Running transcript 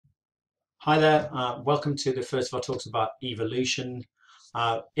Hi there, welcome to the first of our talks about evolution.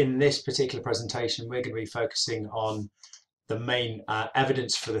 In this particular presentation, we're going to be focusing on the main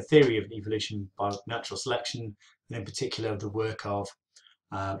evidence for the theory of evolution by natural selection, and in particular the work of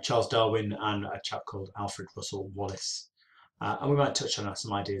Charles Darwin and a chap called Alfred Russel Wallace. And we might touch on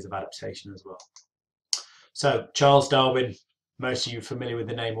some ideas of adaptation as well. So Charles Darwin, most of you are familiar with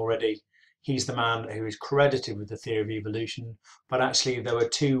the name already. He's the man who is credited with the theory of evolution, but actually there were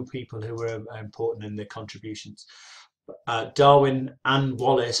two people who were important in their contributions. Darwin and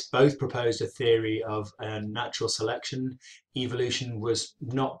Wallace both proposed a theory of natural selection. Evolution was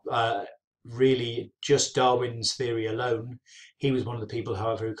not really just Darwin's theory alone. He was one of the people,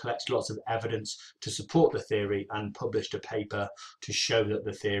 however, who collected lots of evidence to support the theory and published a paper to show that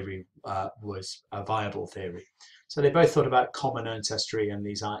the theory was a viable theory. So they both thought about common ancestry and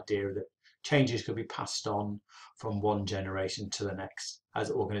this idea that changes could be passed on from one generation to the next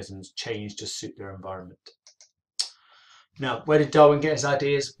as organisms change to suit their environment. Now, where did Darwin get his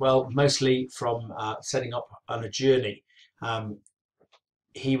ideas? Well, mostly from setting up on a journey.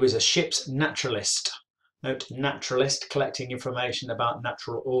 He was a ship's naturalist. Note, naturalist, collecting information about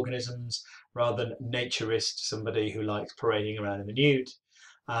natural organisms rather than naturist, somebody who likes parading around in the nude.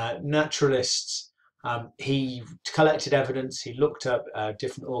 Naturalists, he collected evidence, he looked up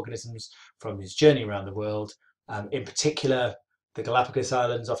different organisms from his journey around the world. In particular, the Galapagos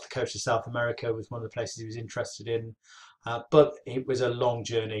Islands off the coast of South America was one of the places he was interested in. But it was a long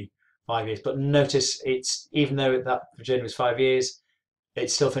journey, 5 years. But notice, even though that journey was 5 years, it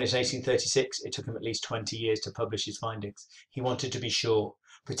still finished in 1836. It took him at least 20 years to publish his findings. He wanted to be sure,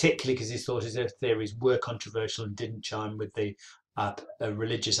 particularly because he thought his theories were controversial and didn't chime with the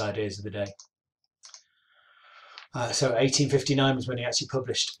religious ideas of the day. So 1859 was when he actually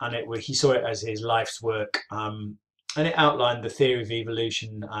published, and he saw it as his life's work. And it outlined the theory of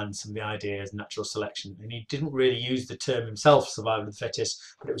evolution and some of the ideas, natural selection. And he didn't really use the term himself, survival of the fittest,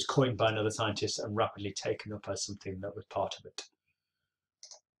 but it was coined by another scientist and rapidly taken up as something that was part of it.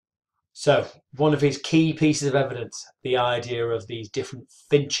 So one of his key pieces of evidence, the idea of these different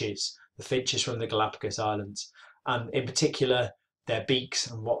finches, the finches from the Galapagos Islands, and in particular their beaks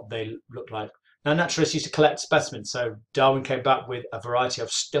and what they look like. Now, naturalists used to collect specimens, so Darwin came back with a variety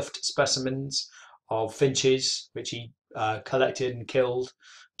of stuffed specimens of finches, which he collected and killed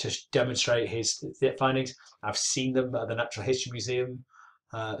to demonstrate his findings. I've seen them at the Natural History Museum,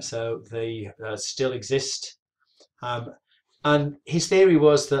 so they still exist. And his theory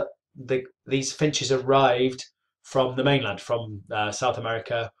was that these finches arrived from the mainland, from South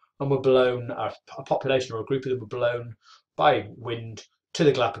America, and were blown, a population or a group of them were blown by wind to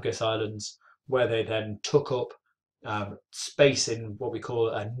the Galapagos Islands, where they then took up space in what we call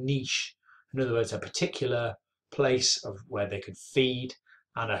a niche. In other words, a particular place of where they could feed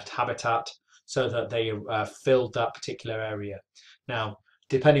and a habitat, so that they filled that particular area. Now,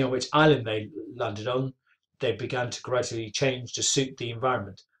 depending on which island they landed on, they began to gradually change to suit the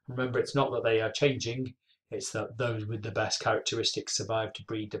environment. Remember, it's not that they are changing, it's that those with the best characteristics survive to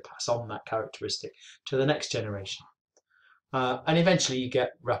breed to pass on that characteristic to the next generation. And eventually you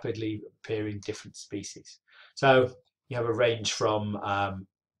get rapidly appearing different species. So you have a range from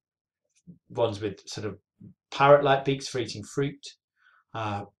ones with sort of parrot-like beaks for eating fruit,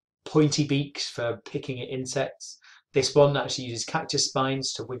 pointy beaks for picking at insects. This one actually uses cactus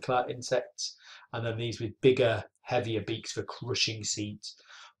spines to wiggle out insects, and then these with bigger, heavier beaks for crushing seeds,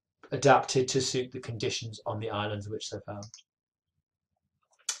 adapted to suit the conditions on the islands which they're found.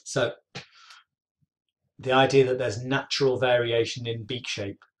 So the idea that there's natural variation in beak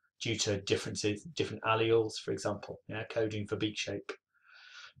shape due to differences, different alleles, for example, coding for beak shape.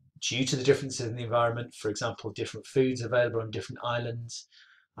 Due to the differences in the environment, for example, different foods available on different islands,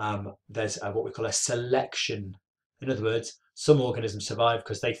 there's what we call a selection. In other words, some organisms survive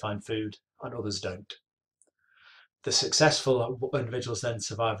because they find food and others don't. The successful individuals then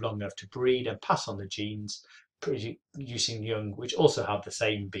survive long enough to breed and pass on the genes, producing young which also have the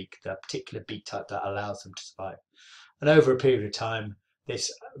same beak, the particular beak type that allows them to survive. And over a period of time,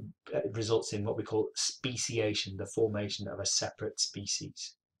 this results in what we call speciation, the formation of a separate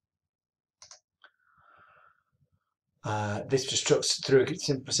species. This destructs through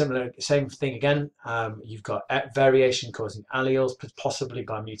a similar same thing again. You've got variation causing alleles, possibly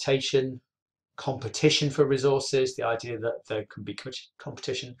by mutation. Competition for resources, the idea that there can be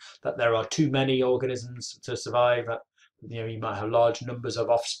competition, that there are too many organisms to survive. You might have large numbers of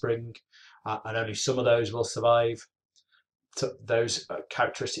offspring, and only some of those will survive. So those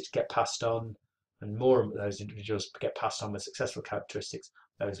characteristics get passed on, and more of those individuals get passed on with successful characteristics.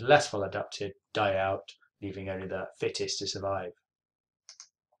 Those less well adapted die out, leaving only the fittest to survive.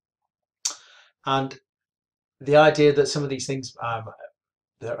 And the idea that some of these things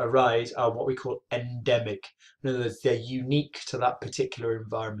that arise are what we call endemic. In other words, they're unique to that particular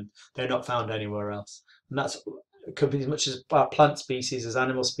environment. They're not found anywhere else. And that's it could be as much as plant species as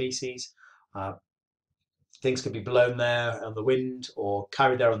animal species. Uh, Things could be blown there on the wind or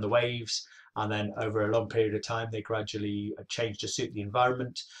carried there on the waves. And then over a long period of time, they gradually change to suit the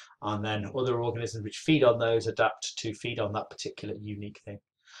environment. And then other organisms which feed on those adapt to feed on that particular unique thing.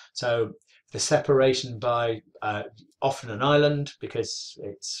 So the separation by often an island, because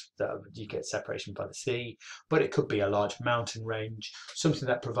you get separation by the sea, but it could be a large mountain range, something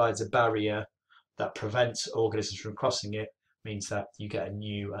that provides a barrier that prevents organisms from crossing it, means that you get a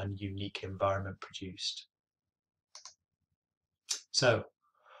new and unique environment produced. So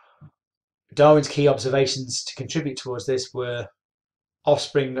Darwin's key observations to contribute towards this were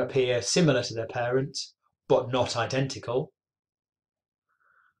offspring appear similar to their parents, but not identical.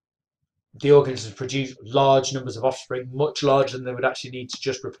 The organisms produce large numbers of offspring, much larger than they would actually need to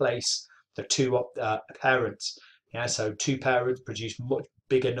just replace the two parents. Yeah, so two parents produce much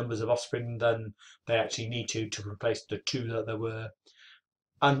bigger numbers of offspring than they actually need to replace the two that there were.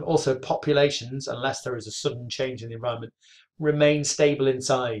 And also populations, unless there is a sudden change in the environment, remain stable in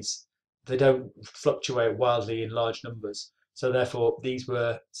size. They don't fluctuate wildly in large numbers. So therefore, these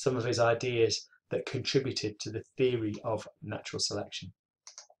were some of his ideas that contributed to the theory of natural selection.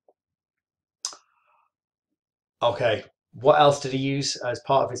 Okay, what else did he use as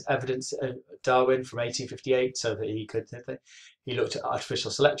part of his evidence, Darwin from 1858, so that he looked at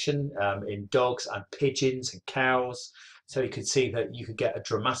artificial selection in dogs and pigeons and cows, so he could see that you could get a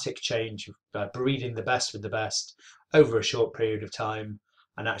dramatic change of breeding the best with the best over a short period of time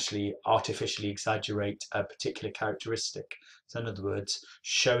and actually artificially exaggerate a particular characteristic. So in other words,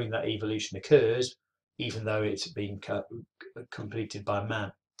 showing that evolution occurs even though it's being completed by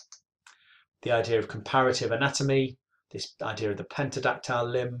man. The idea of comparative anatomy, this idea of the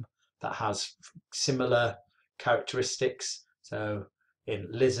pentadactyl limb that has similar characteristics. So in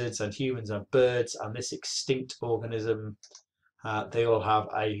lizards and humans and birds and this extinct organism, they all have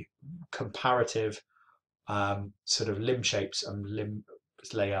a comparative sort of limb shapes and limb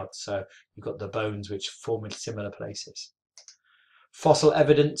layouts. So you've got the bones which form in similar places. Fossil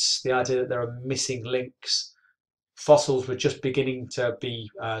evidence, the idea that there are missing links. Fossils were just beginning to be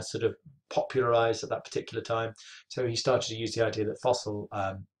sort of popularized at that particular time. So he started to use the idea that fossil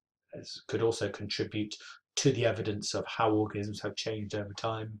could also contribute to the evidence of how organisms have changed over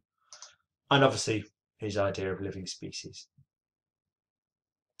time. And obviously his idea of living species.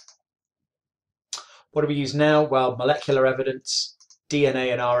 What do we use now? Well, molecular evidence,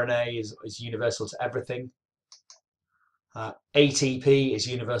 DNA and RNA is universal to everything. ATP is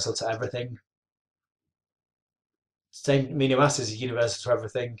universal to everything. Same amino acids is universal to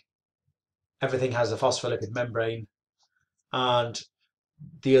everything. Everything has a phospholipid membrane, and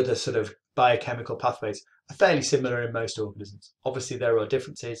the other sort of biochemical pathways are fairly similar in most organisms. Obviously, there are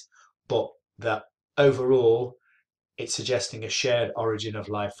differences, but that overall, it's suggesting a shared origin of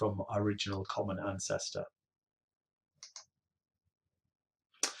life from our original common ancestor.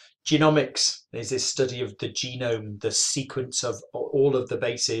 Genomics is this study of the genome, the sequence of all of the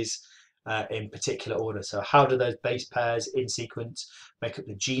bases in particular order. So how do those base pairs in sequence make up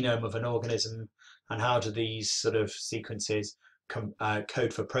the genome of an organism, and how do these sort of sequences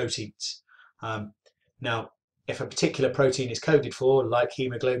code for proteins? Now, if a particular protein is coded for, like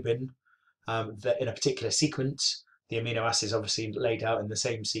hemoglobin, that in a particular sequence, the amino acids obviously laid out in the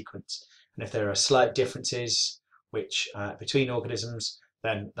same sequence. And if there are slight differences which between organisms,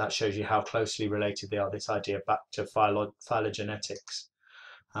 then that shows you how closely related they are. This idea back to phylogenetics.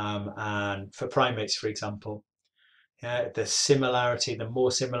 And for primates, for example, the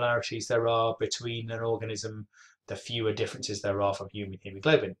more similarities there are between an organism, the fewer differences there are from human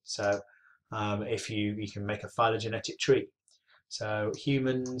hemoglobin. So if you can make a phylogenetic tree. So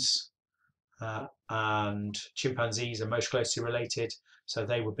humans and chimpanzees are most closely related, so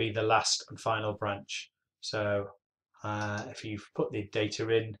they would be the last and final branch. So if you put the data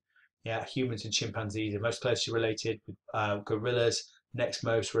in, yeah, humans and chimpanzees are most closely related, with gorillas next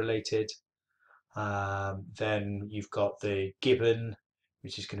most related. Then you've got the gibbon,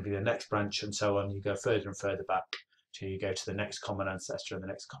 which is going to be the next branch, and so on. You go further and further back till you go to the next common ancestor and the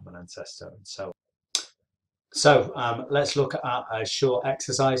next common ancestor, and so on. So let's look at a short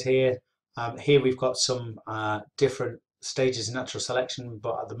exercise here. Here we've got some different stages in natural selection,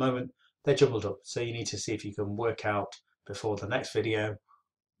 but at the moment they're jumbled up. So you need to see if you can work out before the next video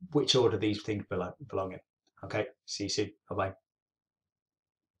which order these things belong in. Okay, see you soon. Bye-bye.